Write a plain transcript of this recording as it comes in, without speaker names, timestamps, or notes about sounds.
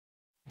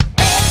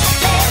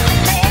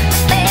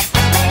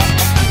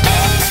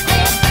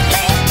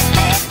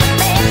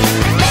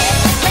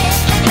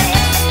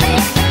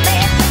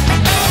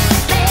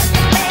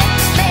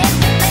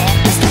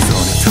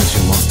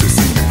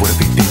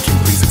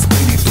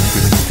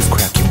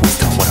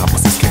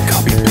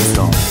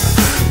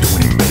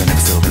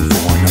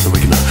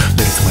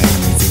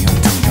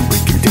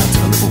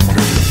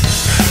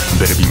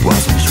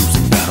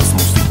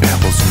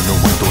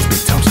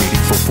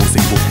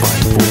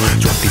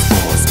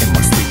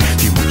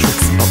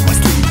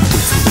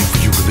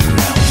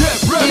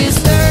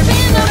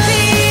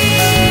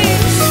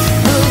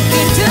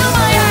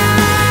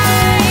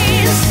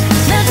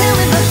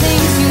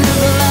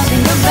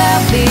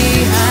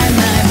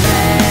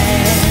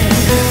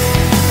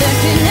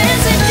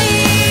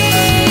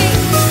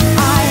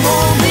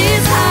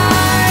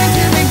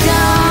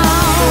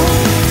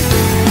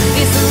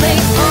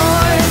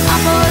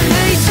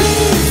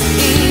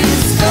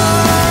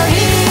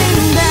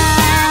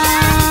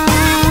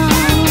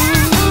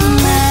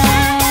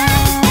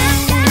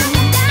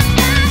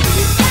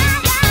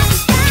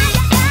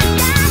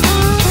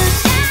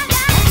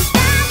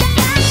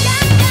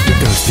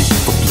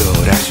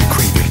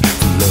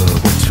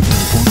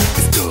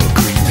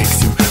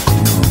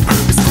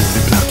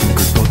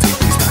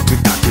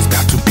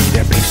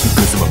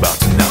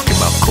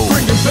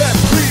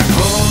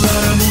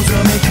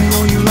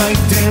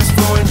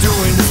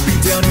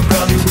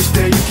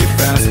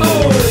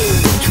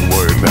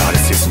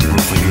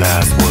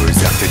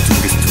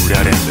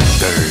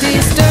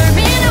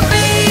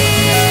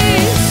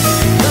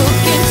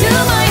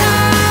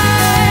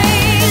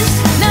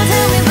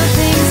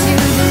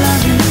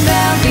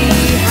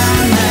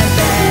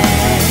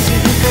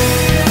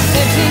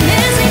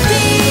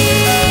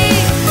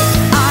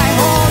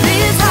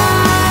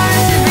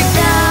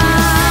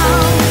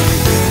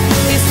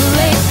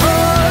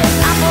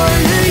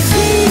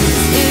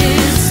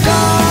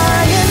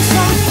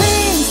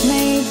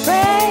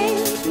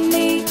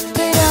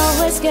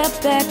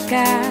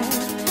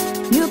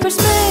New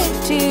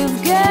perspective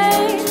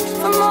gained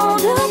from all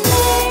the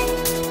pain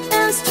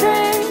and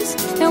stress.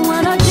 And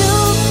when I do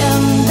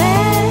am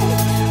back,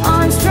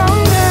 I'm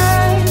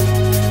stronger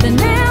than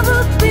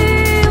ever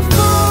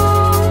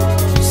before.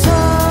 So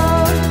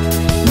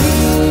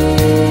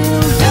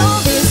kneel,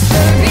 don't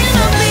disturb in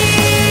a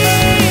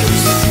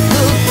beach.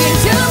 Look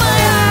into my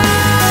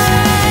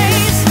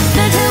eyes.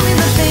 Now tell me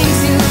the things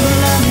you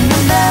love me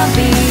about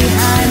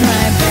behind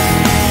my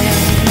back.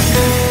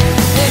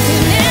 If you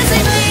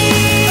missing me,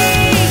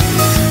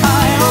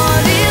 our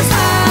heart is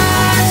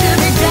hard to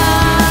break down.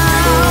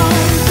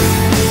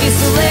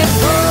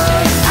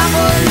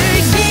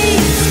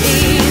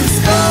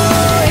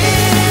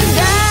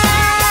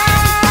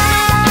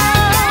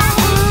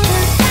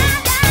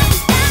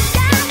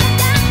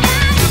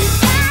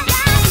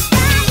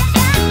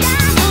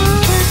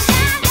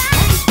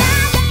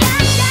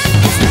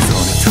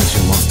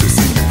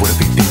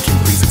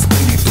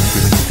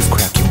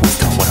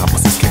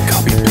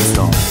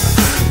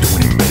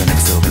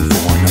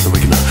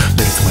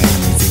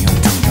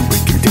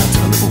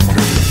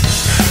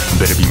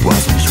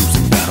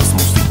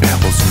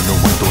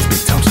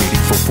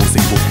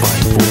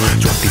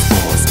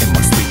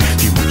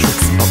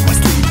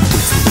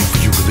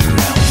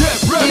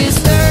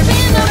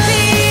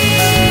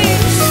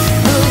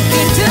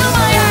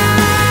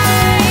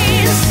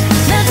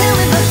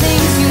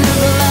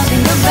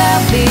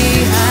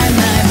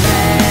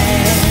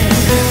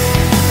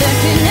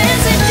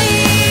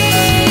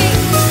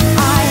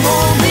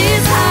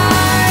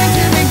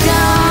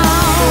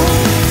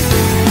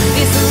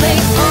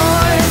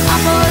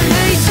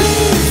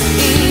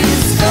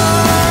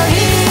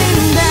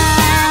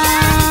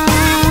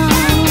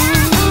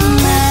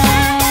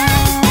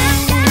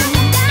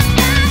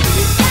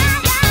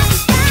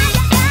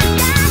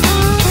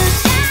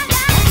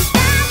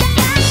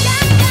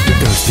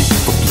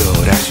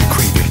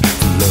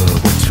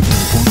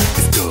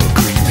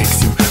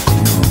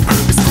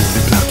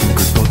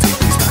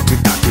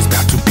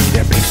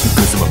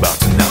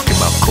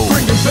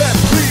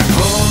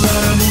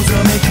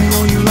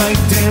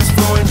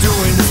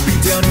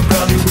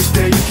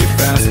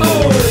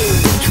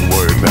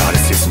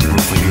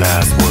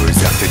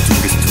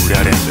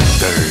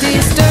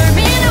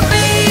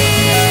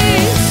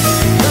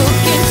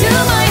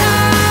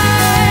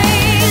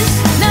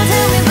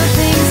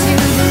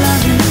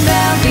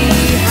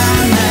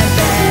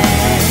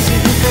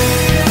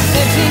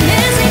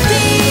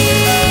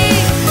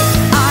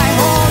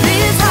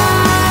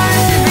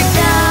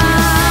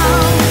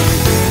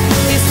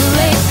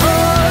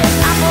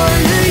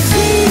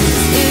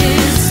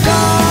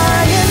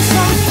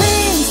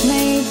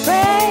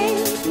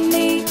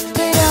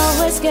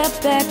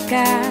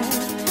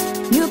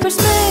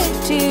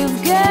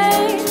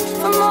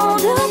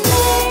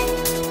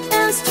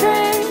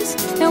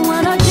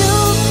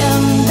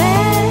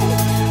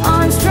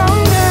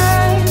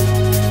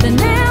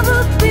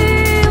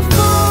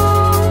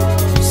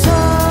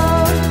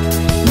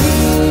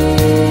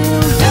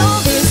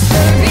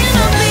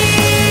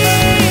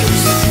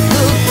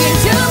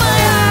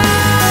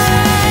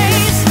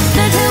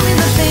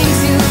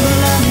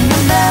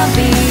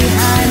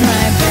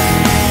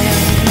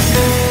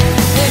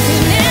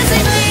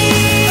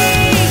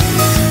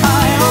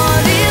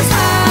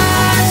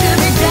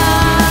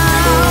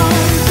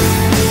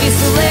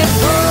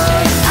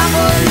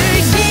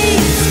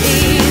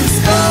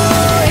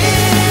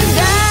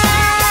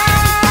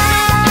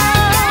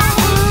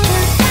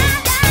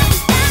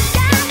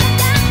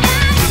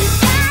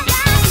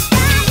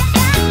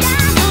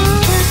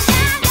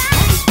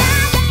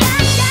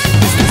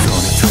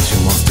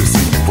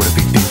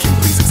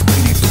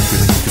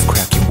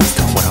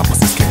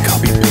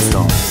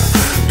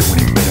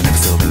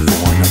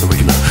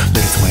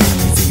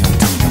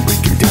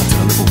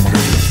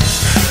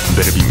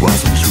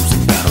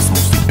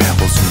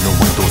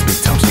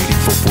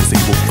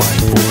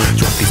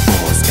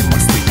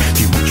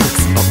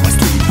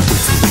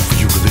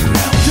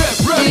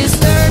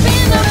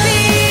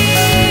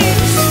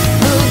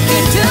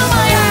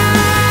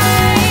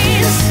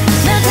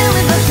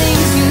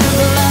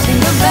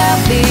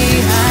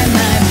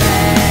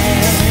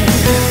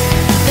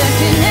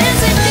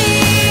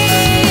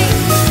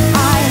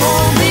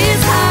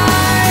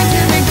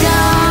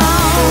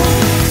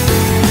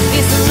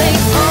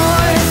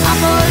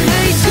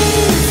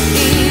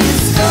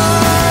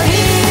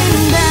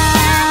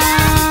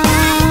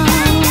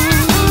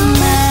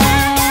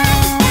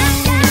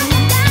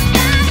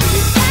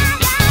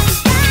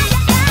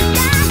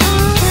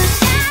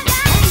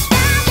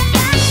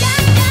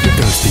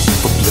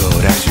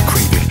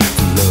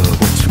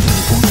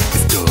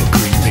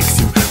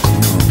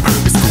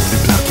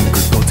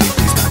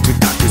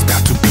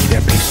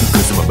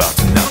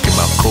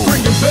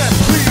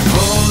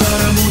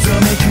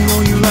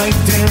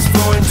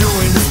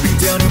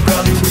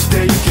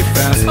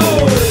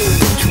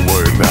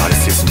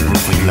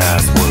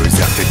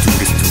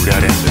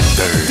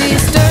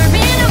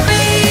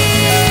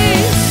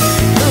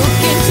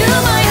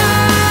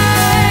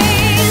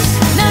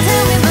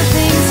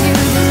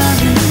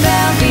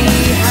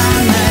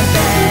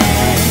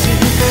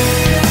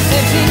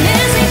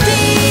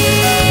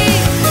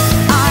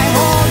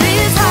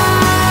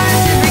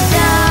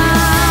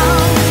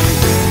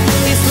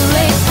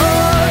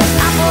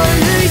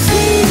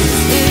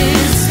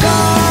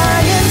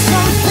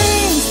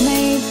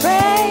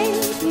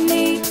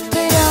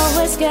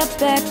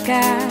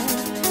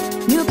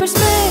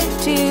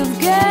 perspective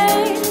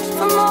gained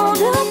from all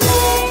the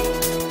pain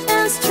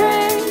and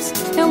stress.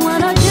 And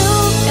when I do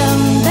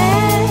come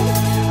back,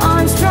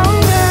 I'm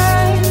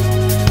stronger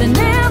than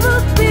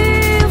ever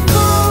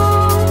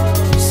before.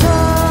 So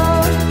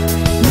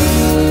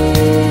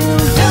kneel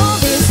down,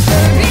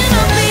 disturbing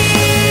the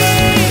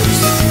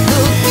beach.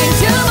 Look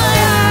into my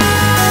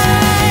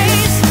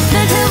eyes.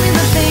 Now tell me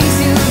the things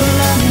you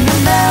love me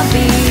about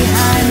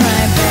behind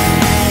my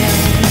back.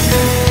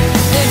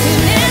 There can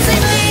easily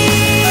be.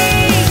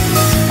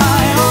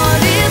 I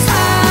hold is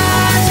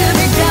hard to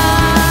be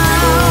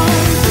down.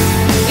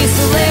 It's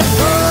too late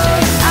for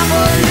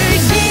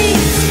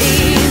apologies.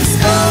 It's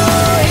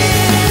going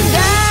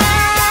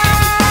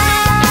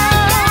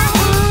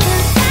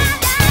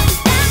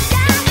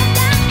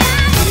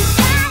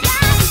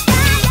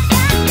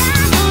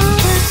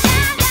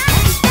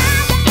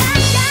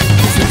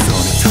It's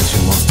on a touch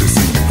and wants to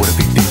see me. What are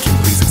they thinking?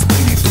 Please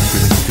explain it. Don't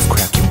really think this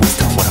crap can waste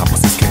time. What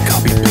opposites can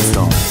copy and paste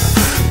on.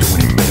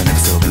 Doing it better than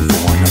selling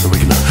for another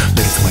regular.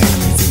 Let it to my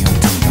enemies, they don't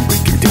tell me I'm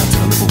breaking down to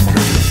a level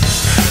molecular.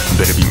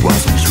 Better be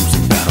wise when you're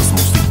choosing battles,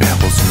 mostly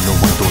babbles. You know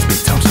one of those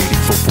big time shady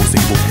fofos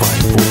they will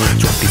fight for.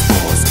 Drop these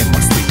balls in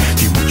my sleep,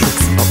 few more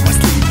tricks up my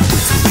sleeve.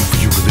 Wait too late for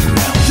you to live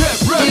now.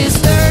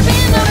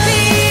 disturbing the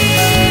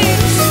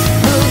beach.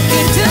 Look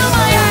into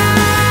my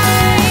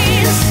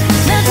eyes.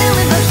 Now tell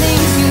me the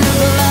things you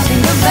love me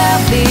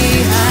about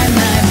behind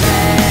my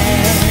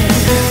back.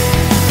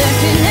 There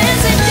can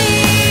easily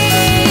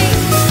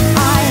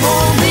I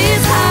hold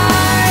this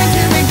hard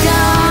to be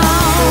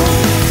down.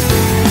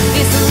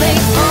 It's too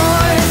late for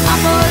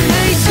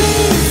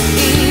apologies.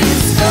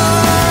 It's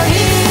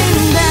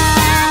going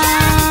down.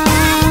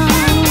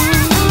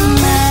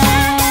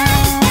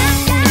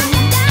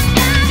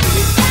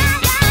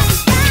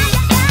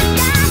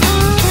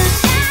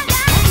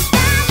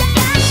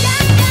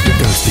 You're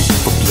thirsty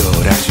for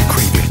blood, as you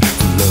crave it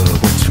for love.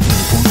 What you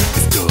really want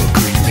is the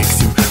greed makes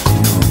you go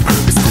numb.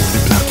 Purpose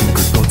fully blocking,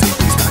 good all day.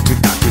 Please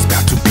doctors,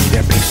 about to be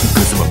that patient,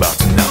 cause I'm about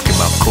to knock him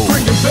out cold.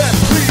 Bring it back,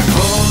 please.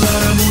 Whole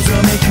lot of moves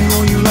are making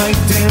all you like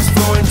dance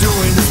floor and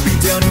doing this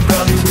beat down. You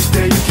probably wish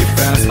that you could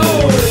fast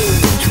forward.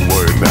 Don't you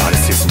worry about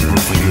it, say some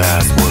ruefully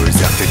last words.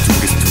 After do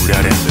this, do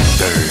that, and the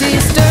third.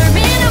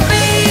 Disturbing the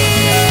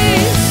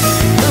beach.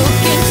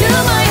 Look into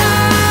my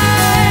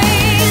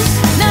eyes.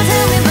 Now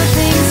tell me the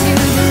things you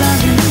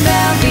love me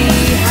about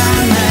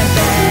behind my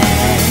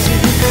back.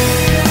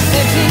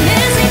 There can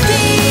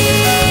easily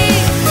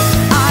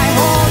I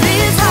hold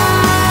this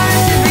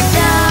hard to break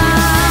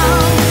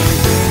down.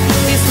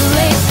 It's too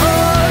late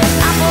for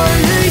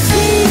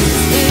apologies.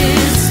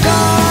 It's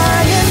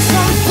starting.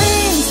 Some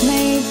things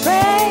may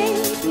break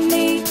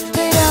me,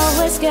 but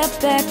always get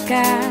back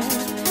out.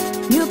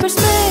 New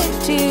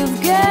perspective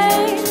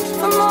gained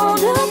from all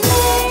the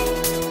pain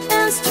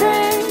and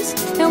stress.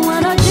 And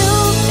when I do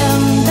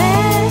come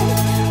back,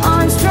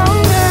 I'm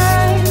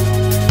stronger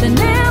than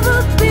ever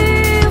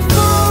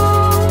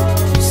before.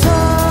 So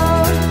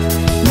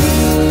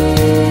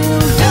kneel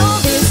down,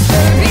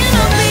 disturbing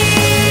the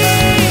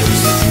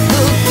beach.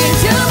 Look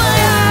into my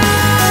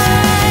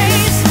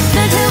eyes.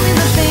 Now tell me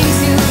the things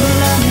you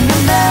love me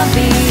about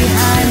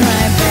behind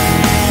my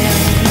back.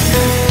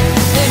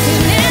 There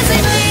can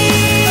easily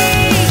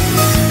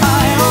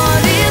I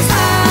hold this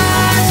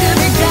hard to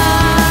be down.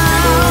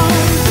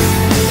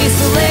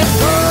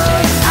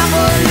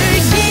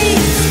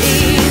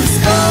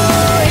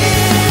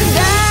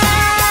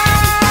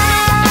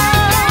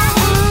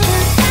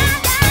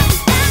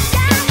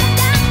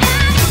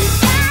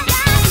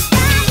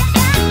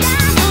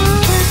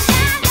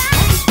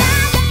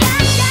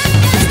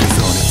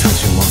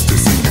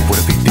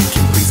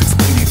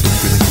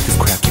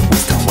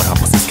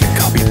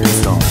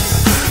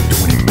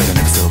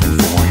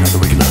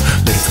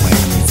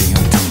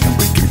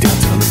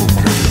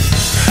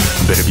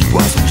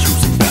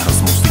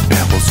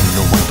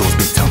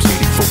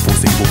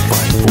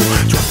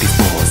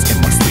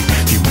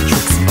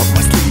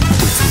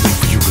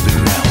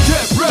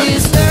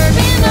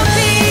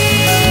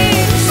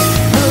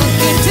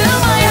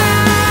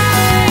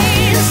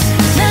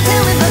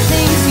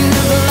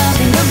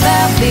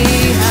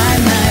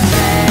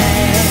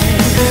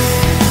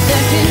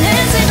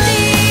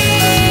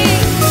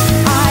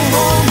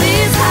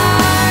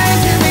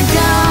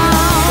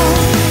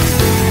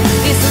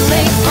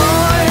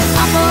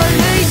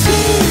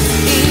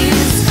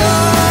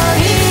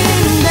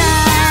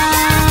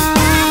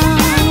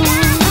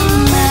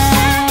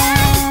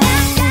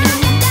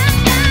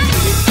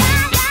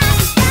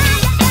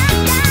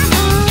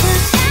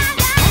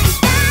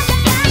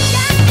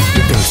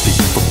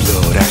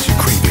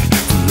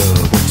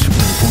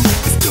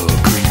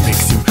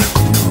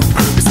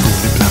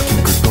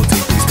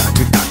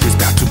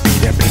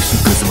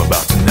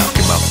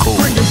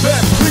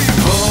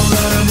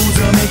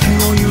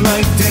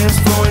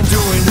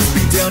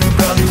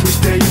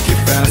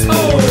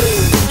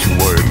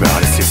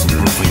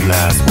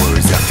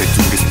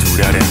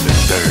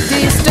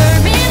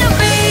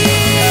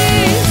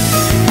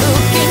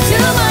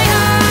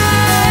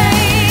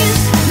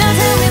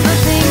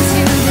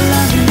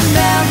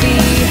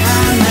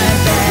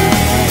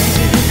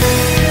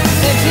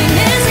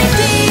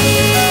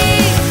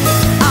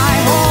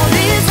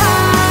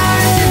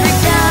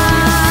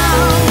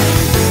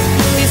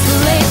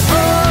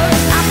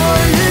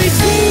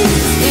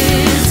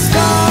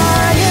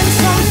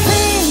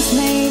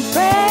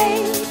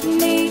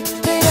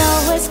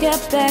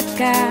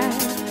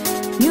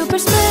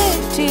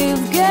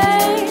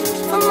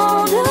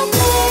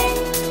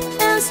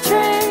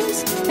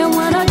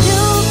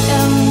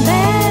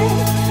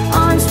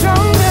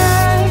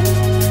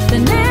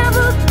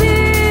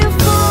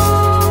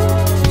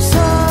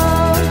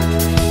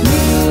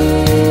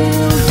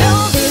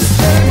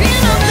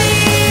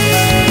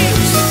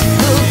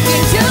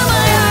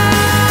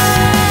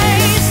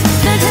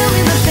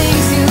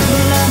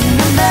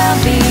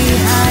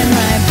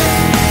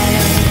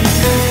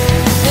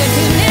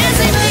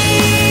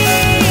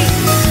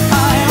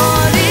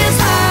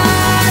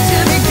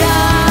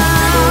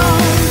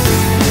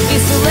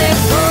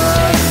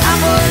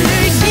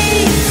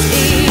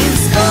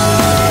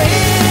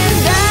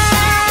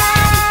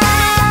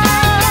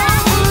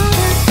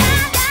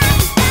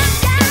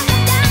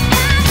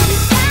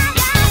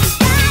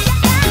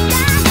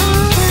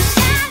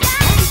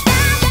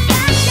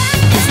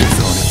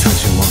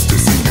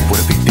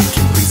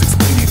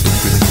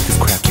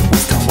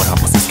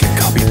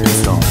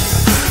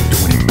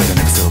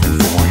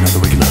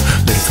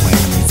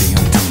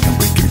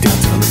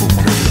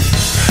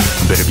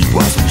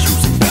 wise when you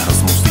choosing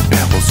battles, mostly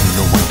babbles. You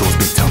know one of those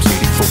big time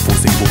shady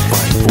fofos they will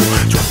fight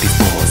for. Drop these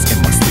balls in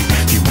my sleep,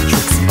 few more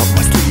tricks up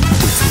my sleeve.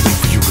 Wait till late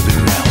for you to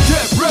live now.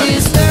 Get ready.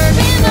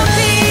 Disturbing the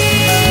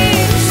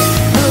peace.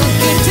 Look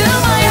into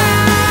my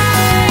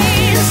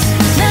eyes.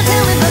 Now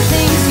tell me the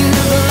things you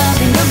were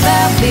laughing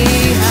about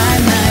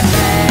behind my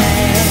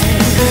back.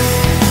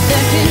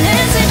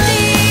 Emptiness in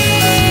me.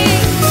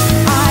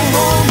 I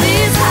hold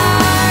this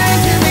hard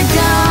to break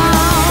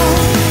down.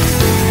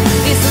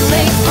 It's too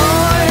late for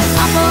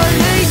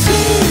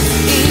apology.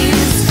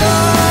 It's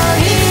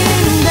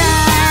going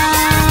down.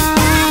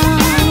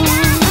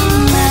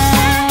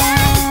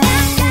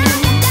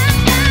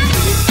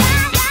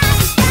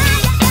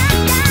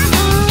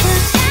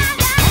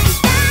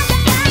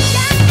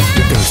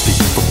 You're thirsty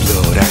for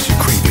blood, as you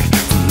crave it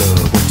for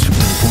love. What you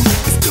really want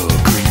is the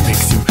green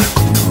makes you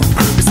go numb.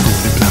 Purpose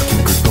fully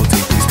blocking, good go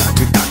take these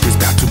doctors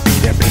got to be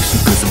that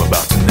patient, cause I'm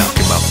about to knock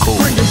him out cold.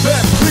 Bring it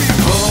back, please.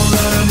 Whole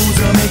lot of moves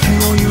I make you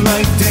know you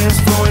like dance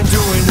floor and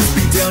doing this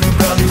beat down. You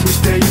probably wish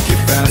that you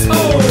could fast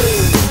forward.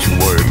 Don't you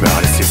worry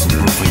about it, here's some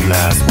proof for your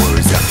last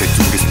words. After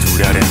do this, do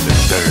that, and the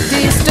third.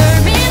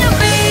 Disturbing the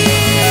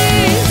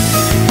peace.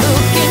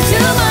 Look into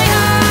my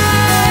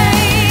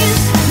eyes.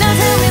 Now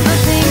tell me the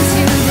things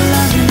you were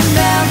laughing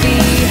about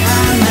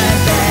behind my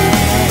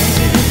back.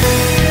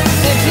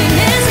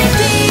 Emptiness in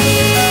me.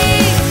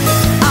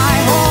 I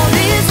hold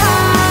this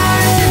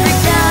hard to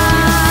break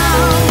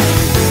down.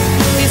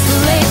 It's too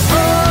late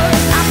for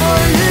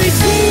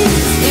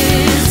apologies.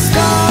 It's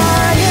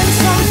starting.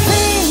 Some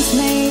things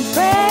may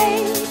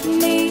break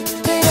me,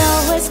 but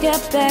always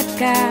get back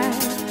out.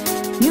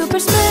 New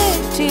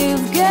perspective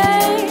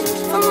gain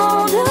from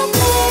all the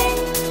pain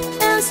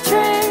and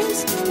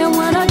stress. And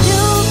when I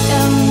do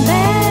come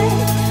back,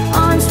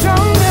 I'm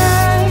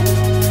stronger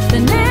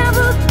than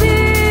ever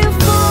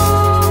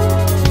before.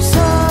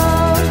 So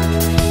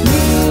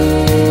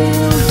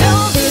kneel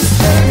down,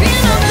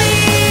 disturbing the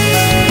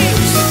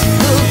peace.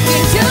 Look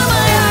into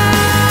my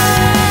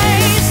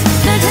eyes.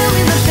 Now tell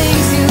me the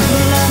things you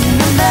were laughing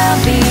about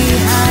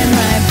behind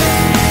my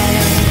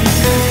back.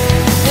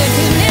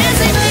 Emptiness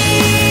in me.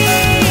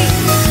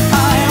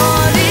 I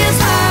hold this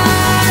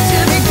hard to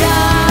break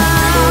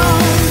down.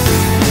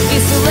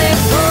 It's too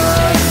late for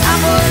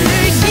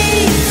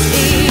apologies.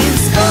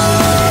 It's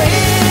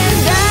going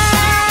down.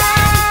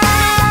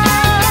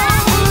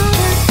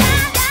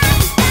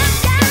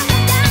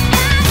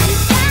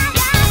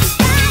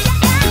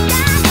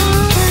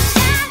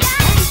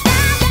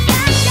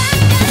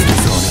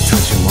 It's on a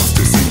touch and wants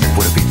to see it.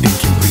 What are they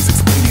thinking? Please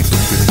explain it.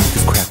 Don't really need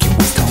this crap you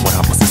waste on. What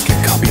I must just get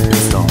copy and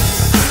paste on.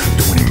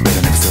 Doing it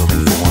better than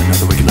selling for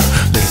another regular.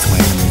 Let it to my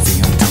enemies, they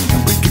I'm telling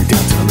them, break it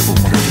down to the level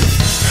one regular.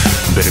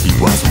 Better be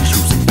wise when you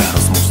choosing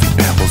battles, mostly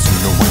babbles. You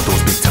know one of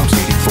those big time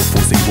shady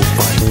fofos they will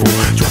fight for.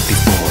 Drop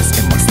these balls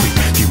in my sleep,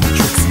 few more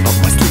tricks up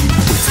my sleeve.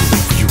 Wait till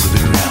late for you to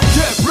live now.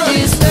 Get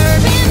ready.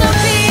 Disturbing the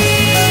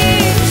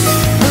peace.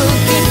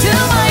 Look into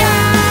my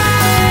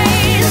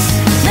eyes.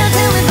 Now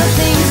tell me the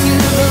things you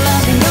were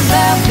laughing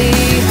about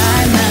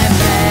behind my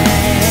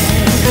back.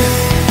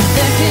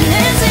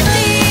 Emptiness in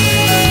me.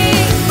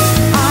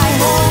 I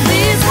hold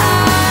this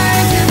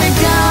hard to break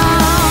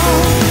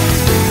down.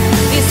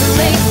 It's too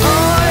late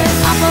for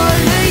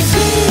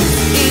apologies.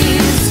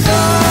 It's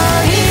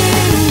going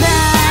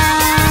down.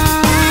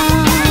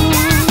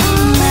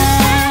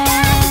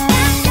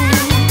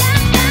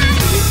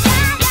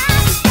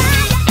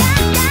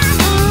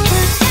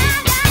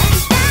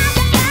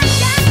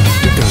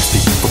 You're thirsty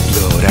for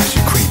blood, as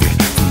you crave it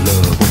for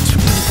love. What you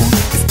really want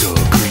is the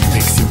green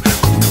makes you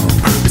go numb.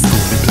 Purpose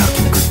fully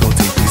blocking, good go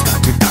take these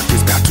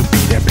doctors got to be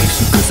that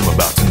patient, cause I'm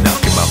about to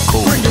knock him out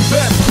cold. Bring it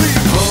back, please.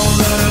 Whole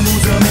lot of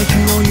moves I make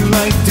you know you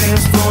like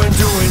dance floor and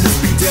doing this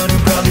beat down. You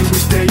probably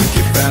wish that you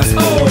could fast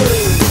forward.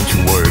 Don't you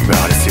worry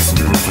about it, here's some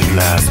proof for your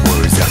last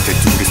words. After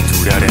do this, do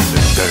that, and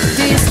the third.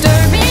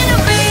 Disturbing the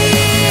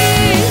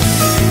peace.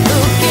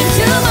 Look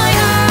into my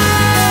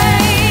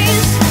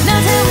eyes. Now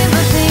tell me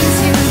the things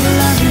you were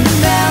laughing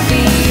about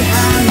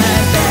behind my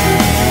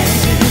back.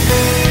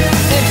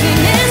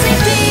 Emptiness in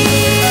me.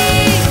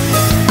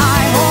 I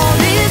hold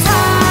this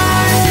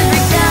hard to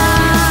break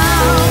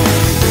down.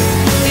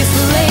 It's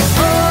too late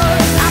for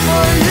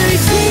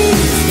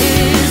apologies.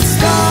 It's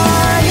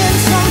starting.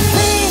 Some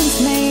things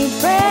may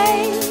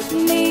break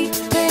me,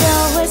 but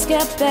always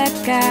get back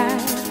out.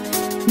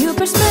 New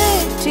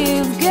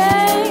perspective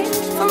gain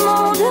from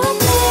all the